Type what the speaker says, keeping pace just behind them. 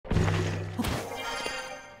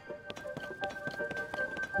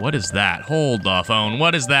What is that? Hold the phone.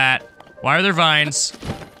 What is that? Why are there vines?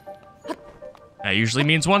 That usually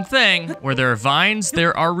means one thing. Where there are vines,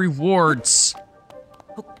 there are rewards.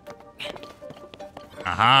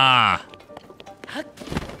 Aha.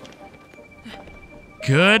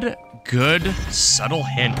 Good, subtle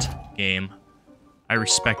hint, game. I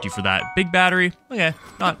respect you for that. Big battery, okay,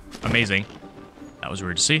 not amazing. That was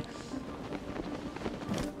weird to see.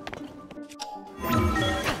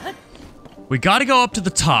 We gotta go up to the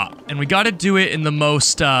top, and we gotta do it in the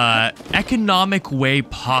most economic way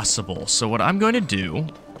possible. So what I'm going to do,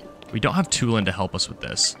 we don't have Tulin to help us with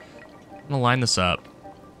this. I'm gonna line this up,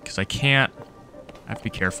 because I have to be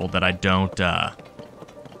careful that I don't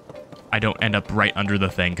end up right under the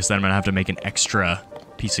thing, because then I'm gonna have to make an extra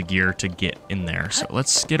piece of gear to get in there. So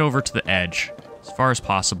let's get over to the edge as far as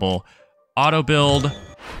possible. Auto build.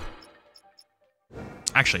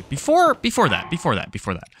 Actually, before that.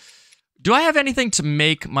 Do I have anything to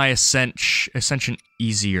make my ascension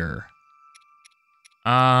easier?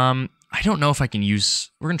 I don't know if I can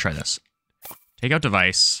use... We're gonna try this. Take out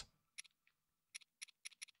device.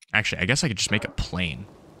 Actually, I guess I could just make a plane.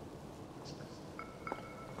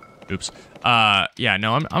 Oops. Yeah,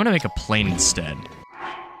 no, I'm gonna make a plane instead.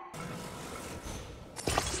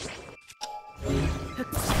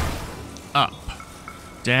 Up.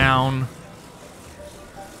 Down.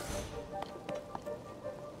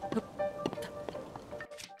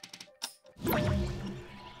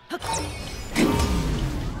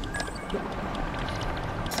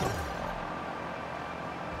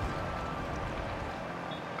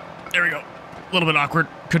 There we go. A little bit awkward.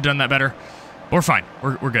 Could have done that better. We're fine.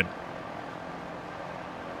 We're good.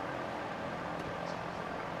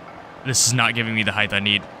 This is not giving me the height I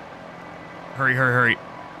need. Hurry, hurry, hurry.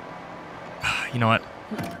 You know what?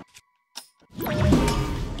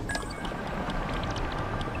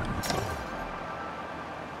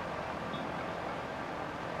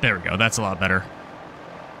 There we go. That's a lot better.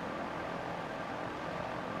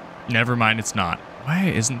 Never mind, it's not. Why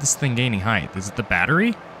isn't this thing gaining height? Is it the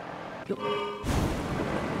battery?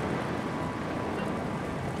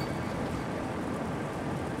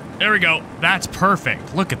 There we go. That's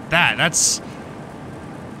perfect. Look at that. That's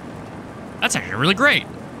actually really great.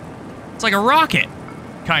 It's like a rocket,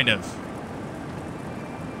 kind of.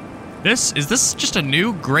 Is this just a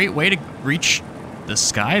new great way to reach the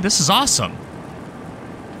sky? This is awesome.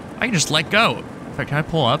 I can just let go. In fact, can I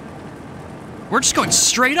pull up? We're just going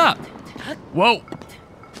straight up. Whoa.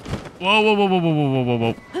 Whoa, whoa, whoa, whoa, whoa, whoa, whoa,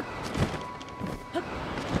 whoa.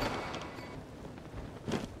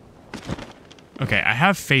 Okay, I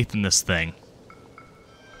have faith in this thing.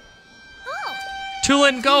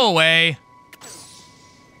 Tulin, go away.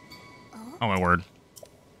 Oh my word.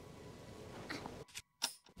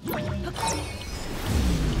 Oh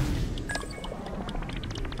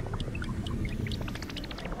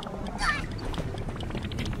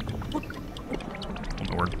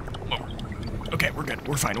my word. Okay, we're good.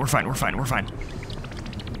 We're fine. We're fine. We're fine. We're fine.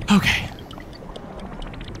 Okay.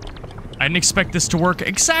 I didn't expect this to work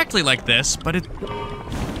exactly like this, but it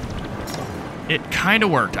kind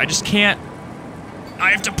of worked. I just can't.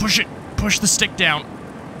 I have to push the stick down.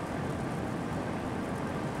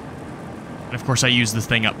 And of course I use the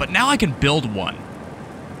thing up, but now I can build one.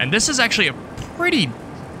 And this is actually a pretty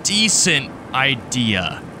decent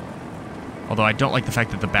idea. Although I don't like the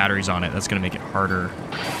fact that the battery's on it. That's gonna make it harder.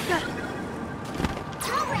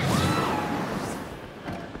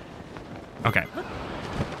 Okay.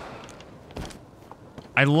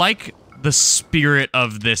 I like the spirit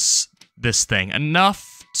of this thing enough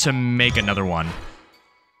to make another one.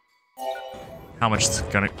 How much is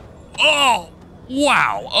it gonna... Oh!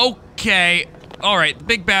 Wow, okay. All right,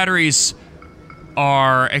 big batteries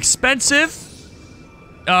are expensive.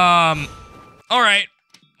 All right,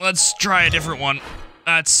 let's try a different one.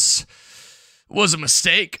 Was a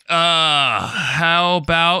mistake. How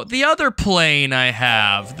about the other plane I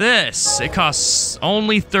have? This, it costs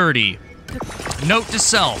only 30. Note to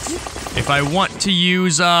self, if I want to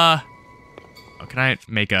use, oh, can I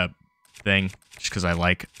make a thing? Just because I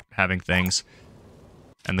like having things.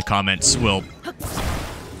 And the comments will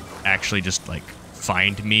actually just, like,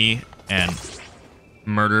 find me and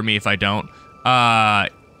murder me if I don't.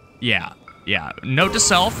 Yeah. Note to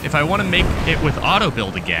self, if I want to make it with auto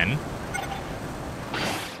build again,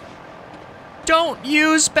 don't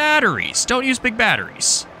use batteries. Don't use big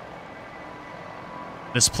batteries.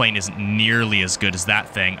 This plane isn't nearly as good as that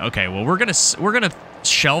thing. Okay, well, we're gonna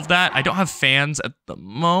shelve that. I don't have fans at the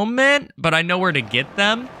moment, but I know where to get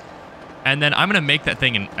them. And then I'm gonna make that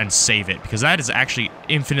thing and save it, because that is actually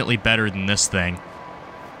infinitely better than this thing.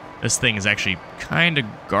 This thing is actually kind of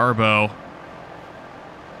garbo.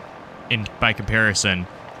 by comparison.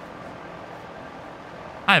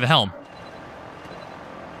 I have a helm.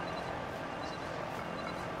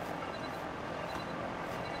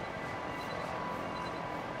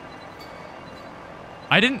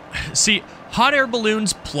 I didn't see hot air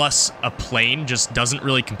balloons plus a plane just doesn't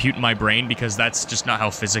really compute in my brain because that's just not how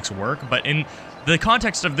physics work. But in the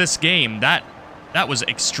context of this game, that was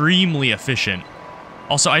extremely efficient.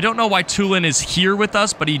 Also, I don't know why Tulin is here with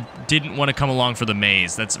us, but he didn't want to come along for the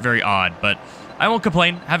maze. That's very odd, but I won't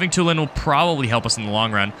complain. Having Tulin will probably help us in the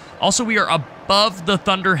long run. Also, we are above the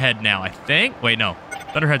Thunderhead now, I think. Wait, no.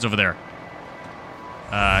 Thunderhead's over there.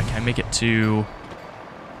 Can I make it to...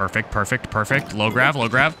 Perfect, perfect, perfect. Low grav, low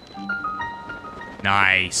grav.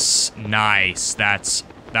 Nice, nice. That's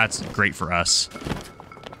great for us.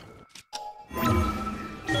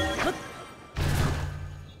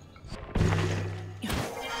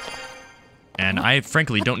 And I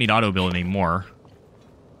frankly don't need auto build anymore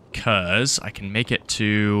because I can make it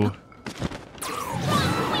to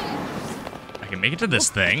this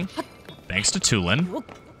thing thanks to Tulin.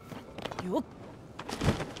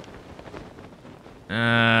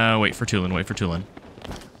 Wait for Tulin, wait for Tulin.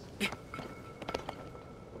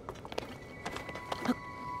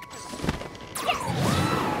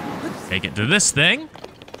 Make it to this thing.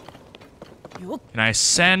 Can I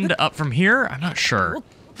ascend up from here? I'm not sure.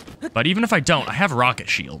 But even if I don't, I have rocket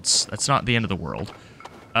shields. That's not the end of the world.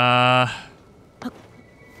 I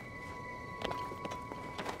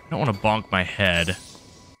don't want to bonk my head.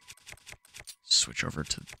 Switch over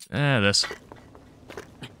to this.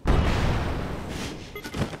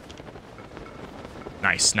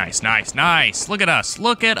 Nice, nice, nice, nice. Look at us.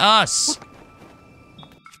 Look at us.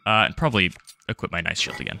 And probably equip my nice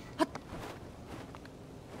shield again.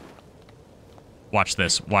 Watch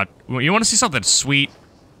this. What? You want to see something sweet?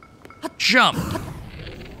 Jump.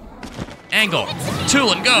 Angle.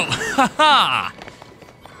 Tulin, go. Ha ha.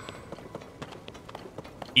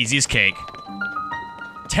 Easy as cake.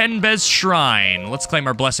 Tenbez Shrine. Let's claim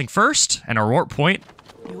our blessing first and our warp point.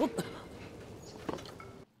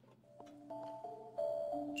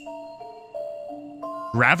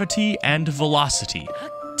 Gravity and velocity.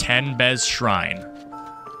 Tenbez Shrine.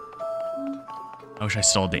 I wish I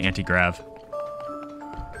still had the anti-grav.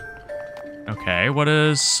 Okay, what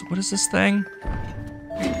is this thing?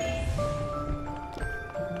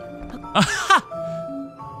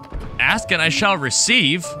 Ask and I shall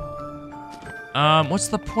receive. What's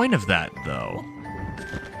the point of that, though?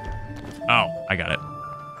 Oh, I got it.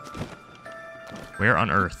 Where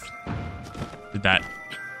on earth did that...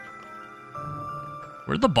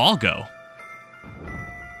 Where'd the ball go?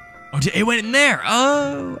 Oh, it went in there.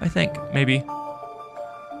 Oh, I think, maybe. Nope,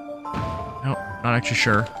 not actually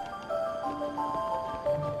sure.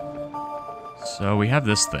 So we have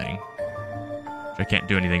this thing, which I can't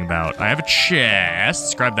do anything about. I have a chest.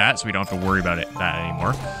 Let's grab that so we don't have to worry about that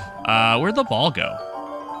anymore. Where'd the ball go?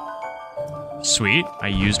 Sweet, I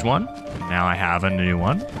used one. Now I have a new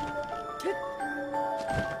one.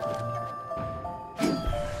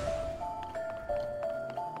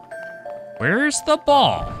 Where's the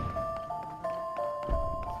ball?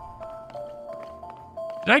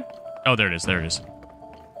 Did I? Oh, there it is, there it is.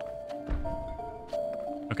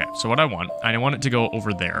 Okay, so what I want it to go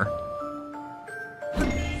over there.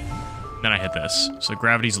 Then I hit this, so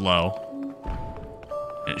gravity's low.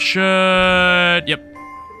 It should, yep,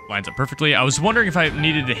 lines up perfectly. I was wondering if I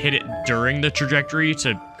needed to hit it during the trajectory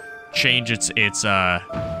to change its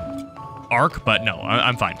arc, but no,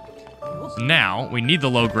 I'm fine. So now we need the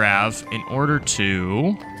low grav in order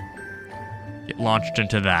to get launched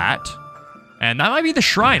into that. And that might be the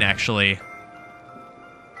shrine, actually.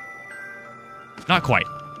 Not quite.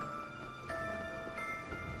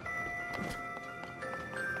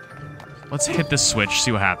 Let's hit this switch,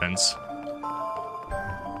 see what happens.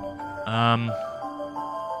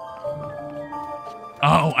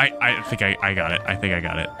 Oh, I think I got it. I think I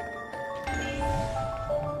got it.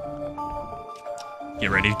 Get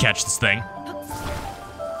ready to catch this thing.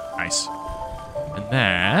 Nice. And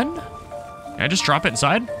then... Can I just drop it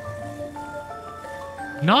inside?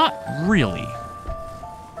 Not really.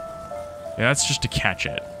 Yeah, that's just to catch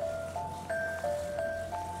it.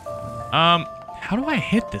 How do I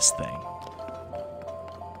hit this thing?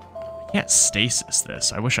 I can't stasis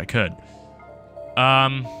this. I wish I could.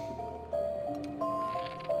 No,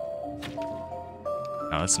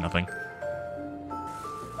 that's nothing.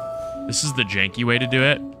 This is the janky way to do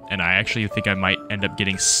it, and I actually think I might end up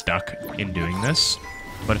getting stuck in doing this.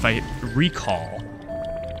 But if I recall,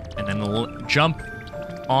 and then jump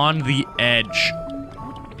on the edge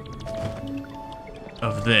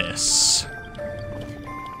of this.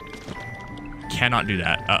 Cannot do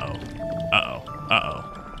that. Uh-oh.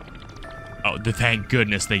 Thank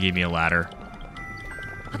goodness they gave me a ladder.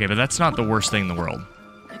 Okay, but that's not the worst thing in the world.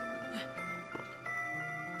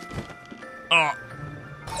 Oh.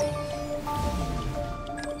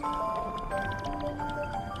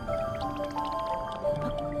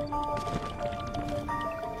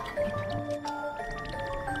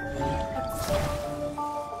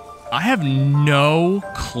 I have no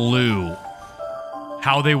clue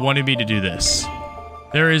how they wanted me to do this.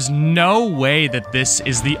 There is no way that this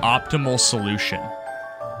is the optimal solution.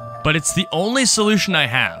 But it's the only solution I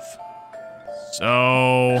have.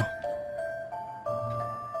 So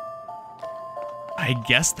I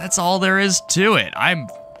guess that's all there is to it.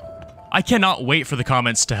 I cannot wait for the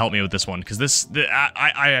comments to help me with this one, because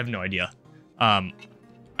I have no idea.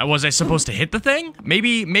 Was I supposed to hit the thing?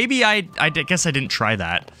 Maybe I guess I didn't try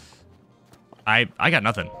that. I got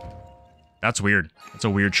nothing. That's weird. That's a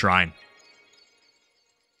weird shrine.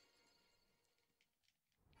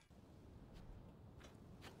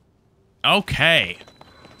 Okay.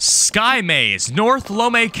 Sky Maze, North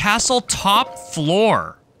Lome Castle, top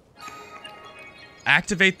floor.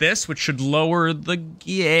 Activate this, which should lower the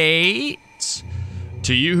gate.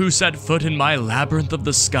 To you who set foot in my labyrinth of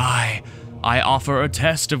the sky, I offer a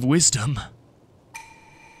test of wisdom.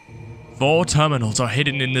 4 terminals are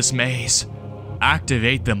hidden in this maze.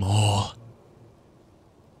 Activate them all.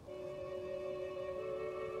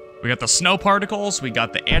 We got the snow particles, we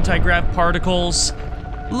got the anti-grav particles.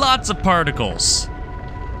 Lots of particles.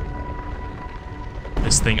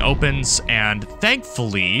 This thing opens, and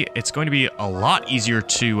thankfully, it's going to be a lot easier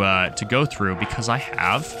to go through because I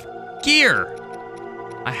have gear.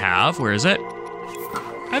 Where is it?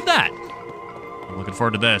 I have that. I'm looking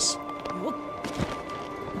forward to this.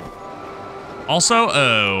 Also,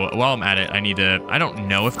 while I'm at it, I don't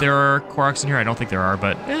know if there are Koroks in here. I don't think there are,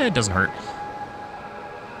 but it doesn't hurt.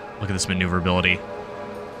 Look at this maneuverability.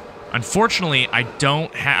 Unfortunately, I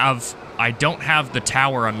don't have the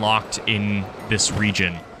tower unlocked in this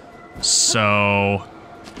region. So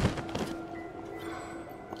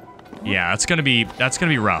yeah, that's gonna be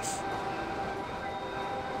rough.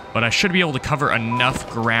 But I should be able to cover enough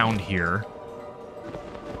ground here.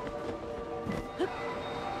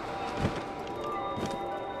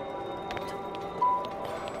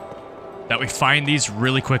 That we find these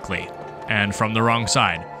really quickly and from the wrong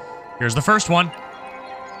side. Here's the first one.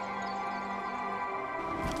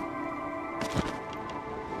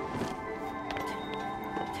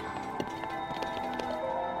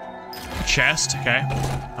 Chest, okay.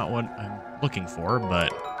 Not what I'm looking for,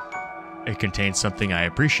 but it contains something I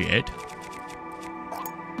appreciate.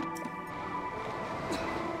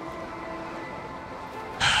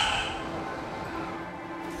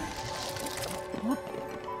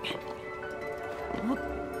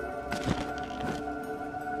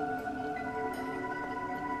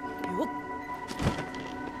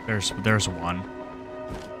 There's one.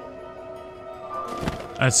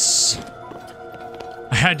 I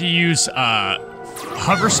had to use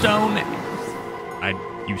Hoverstone.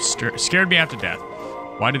 You scared me half to death.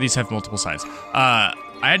 Why do these have multiple sides? I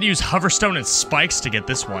had to use Hoverstone and spikes to get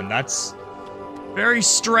this one. That's very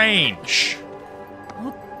strange.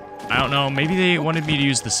 I don't know. Maybe they wanted me to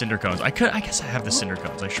use the cinder cones. I guess I have the cinder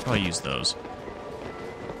cones. I should probably use those.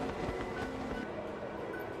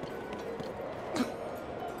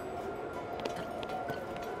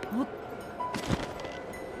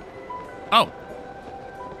 Oh.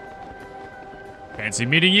 Fancy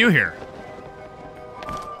meeting you here.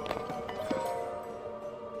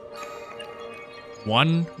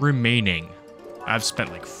 One remaining. I've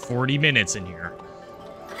spent like 40 minutes in here.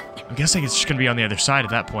 I'm guessing it's just gonna be on the other side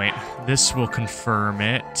at that point. This will confirm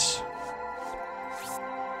it.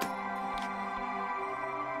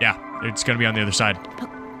 Yeah, it's gonna be on the other side.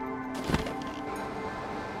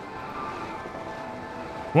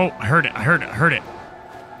 Whoa, I heard it.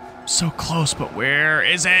 So close, but where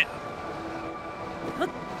is it?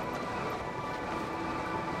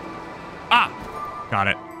 Ah! Got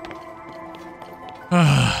it.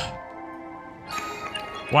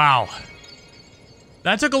 Wow.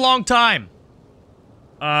 That took a long time.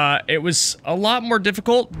 It was a lot more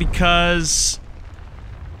difficult because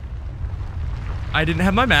I didn't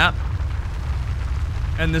have my map.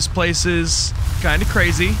 And this place is kind of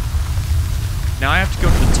crazy. Now I have to go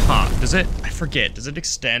to the top. Does it? I forget. Does it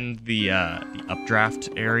extend the updraft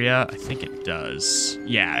area? I think it does.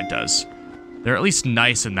 Yeah, it does. They're at least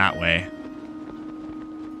nice in that way.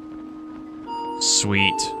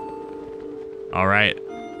 Sweet. All right.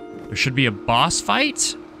 There should be a boss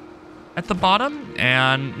fight at the bottom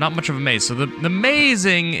and not much of a maze. So the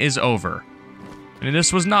mazing is over. I mean,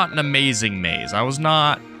 this was not an amazing maze. I was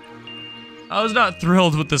not I was not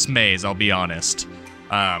thrilled with this maze, I'll be honest.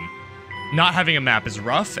 Not having a map is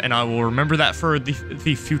rough, and I will remember that for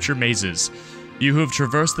the future mazes. You who have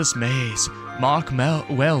traversed this maze, mark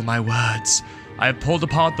well my words. I have pulled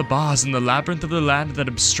apart the bars in the labyrinth of the land that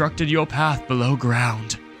obstructed your path below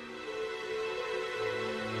ground.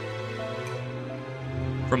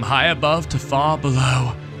 From high above to far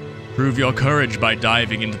below, prove your courage by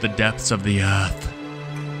diving into the depths of the earth.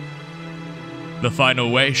 The final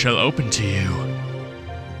way shall open to you.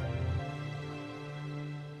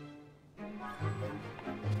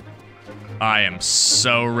 I am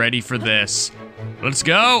so ready for this. Let's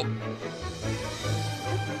go.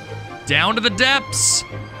 Down to the depths.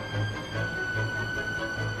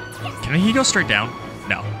 Can he go straight down?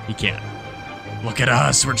 No, he can't. Look at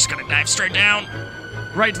us. We're just gonna dive straight down.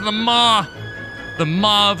 Right to the maw. The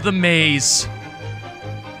maw of the maze.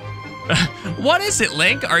 What is it,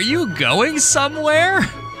 Link? Are you going somewhere?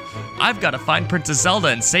 I've got to find Princess Zelda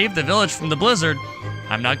and save the village from the blizzard.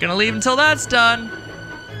 I'm not gonna leave until that's done.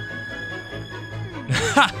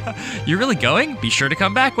 You're really going? Be sure to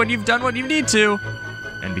come back when you've done what you need to.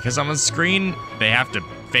 And because I'm on screen, they have to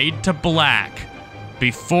fade to black.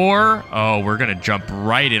 Before, oh, we're gonna jump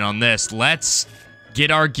right in on this. Let's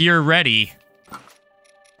get our gear ready.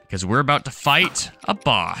 Because we're about to fight a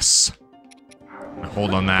boss.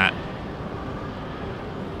 Hold on that.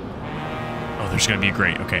 Oh, there's gonna be a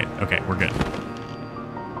grate. Okay, we're good.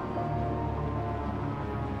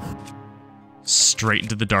 Straight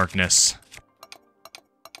into the darkness.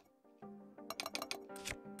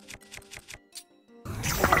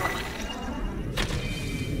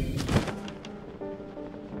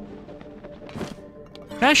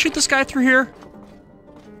 Can I shoot this guy through here?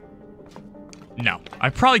 No.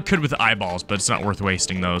 I probably could with eyeballs, but it's not worth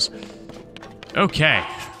wasting those. Okay.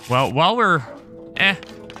 Well, while we're...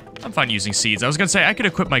 I'm fine using seeds. I was gonna say I could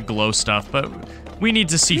equip my glow stuff, but we need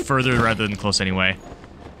to see further rather than close anyway.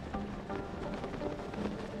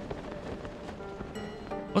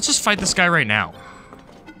 Let's just fight this guy right now.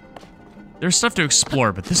 There's stuff to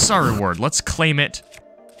explore, but this is our reward. Let's claim it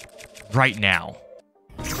right now.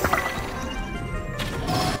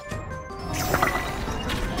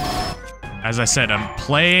 As I said, I'm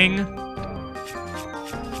playing...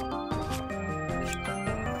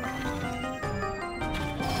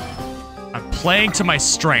 to my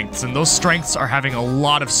strengths, and those strengths are having a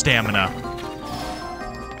lot of stamina.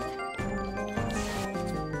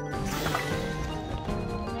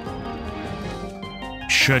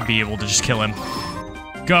 Should be able to just kill him.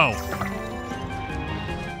 Go!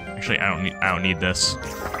 Actually, I don't need this.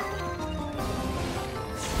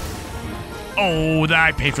 Oh,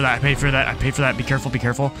 I paid for that, I paid for that. Be careful, be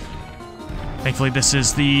careful. Thankfully, this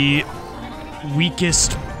is the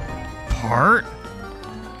weakest part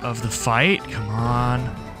of the fight. Come on.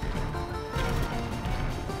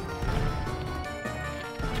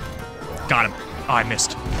 Got him. Oh, I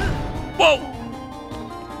missed. Whoa!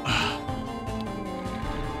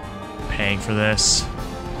 Paying for this.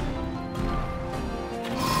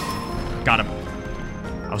 Got him.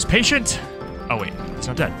 I was patient. Oh, wait. It's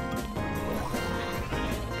not dead.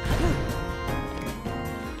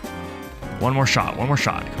 One more shot. One more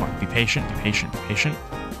shot. Come on. Be patient. Be patient. Be patient.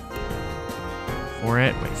 For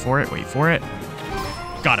it. Wait for it. Wait for it.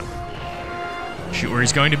 Got him. Shoot where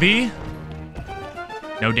he's going to be.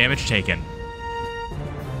 No damage taken.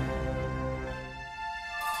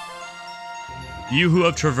 You who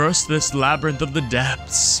have traversed this labyrinth of the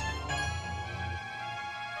depths.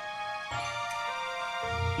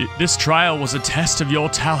 This trial was a test of your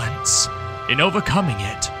talents. In overcoming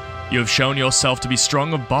it, you have shown yourself to be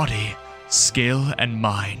strong of body, skill, and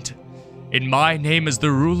mind. In my name as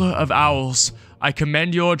the ruler of owls, I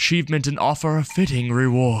commend your achievement and offer a fitting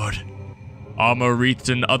reward. Armor wreathed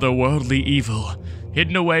in otherworldly evil,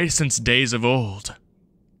 hidden away since days of old.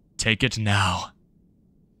 Take it now.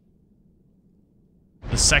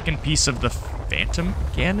 The second piece of the Phantom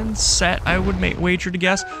Ganon set, I would wager to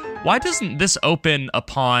guess. Why doesn't this open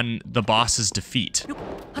upon the boss's defeat?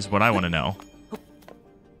 Is what I want to know.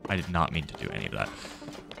 I did not mean to do any of that.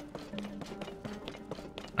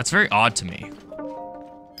 That's very odd to me.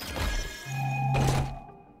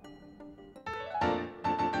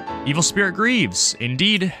 Evil Spirit Greaves.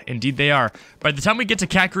 Indeed. Indeed they are. By the time we get to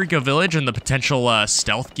Kakariko Village and the potential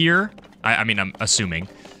stealth gear, I mean, I'm assuming,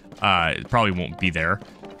 it probably won't be there.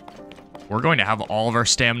 We're going to have all of our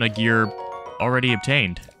stamina gear already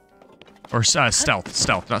obtained. Or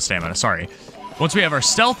stealth, not stamina, sorry. Once we have our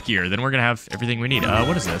stealth gear, then we're gonna have everything we need.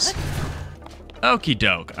 What is this? Okie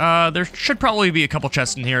doke. There should probably be a couple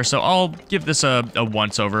chests in here, so I'll give this a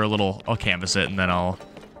once over, I'll canvas it, and then I'll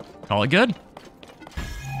call it good.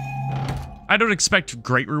 I don't expect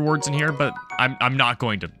great rewards in here, but I'm not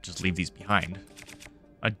going to just leave these behind.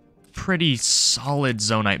 A pretty solid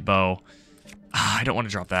Zonite bow. I don't want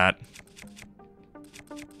to drop that.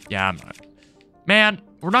 Yeah, I'm not. Man,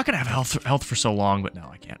 we're not gonna have health for so long, but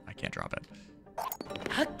no, I can't drop it.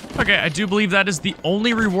 Okay, I do believe that is the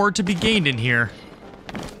only reward to be gained in here.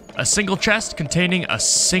 A single chest containing a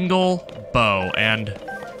single bow and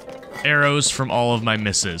arrows from all of my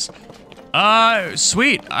misses.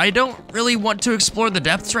 Sweet. I don't really want to explore the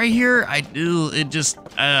depths right here. I'm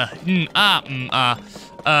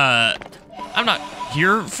not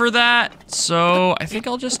here for that, so I think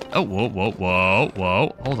I'll just, oh, whoa.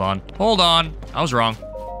 Hold on. I was wrong.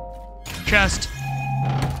 Chest.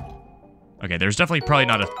 Okay, there's definitely probably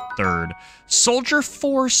not a third. Soldier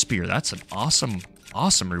 4 spear. That's an awesome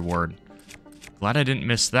reward. Glad I didn't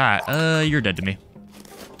miss that. You're dead to me.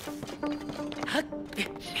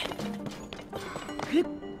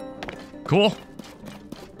 Cool.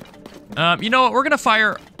 You know what? We're gonna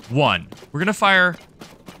fire one. We're gonna fire...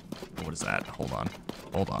 What is that? Hold on.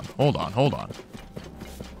 Hold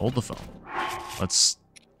the phone. Let's...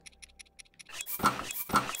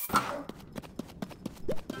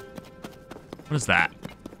 What is that?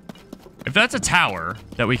 If that's a tower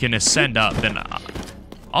that we can ascend up, then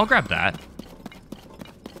I'll grab that.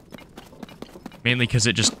 Mainly because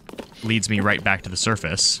it just leads me right back to the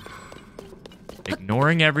surface.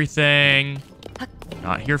 Ignoring everything.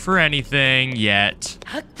 Not here for anything yet.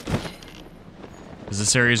 Because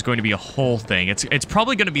this area is going to be a whole thing. It's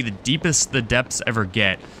probably going to be the deepest the depths ever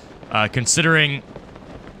get. Considering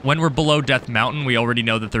when we're below Death Mountain, we already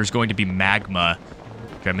know that there's going to be magma.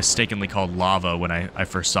 Which I mistakenly called lava when I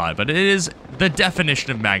first saw it. But it is the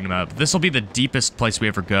definition of magma. This will be the deepest place we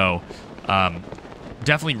ever go.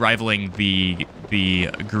 Definitely rivaling the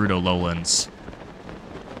Gerudo lowlands.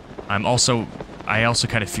 I also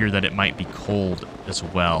kind of fear that it might be cold as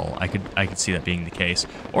well. I could see that being the case.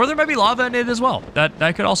 Or there might be lava in it as well.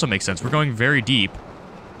 That could also make sense. We're going very deep.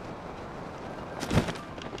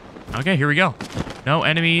 Okay, here we go. No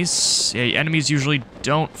enemies. Yeah, enemies usually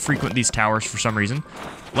don't frequent these towers for some reason.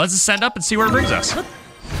 Let's ascend up and see where it brings us.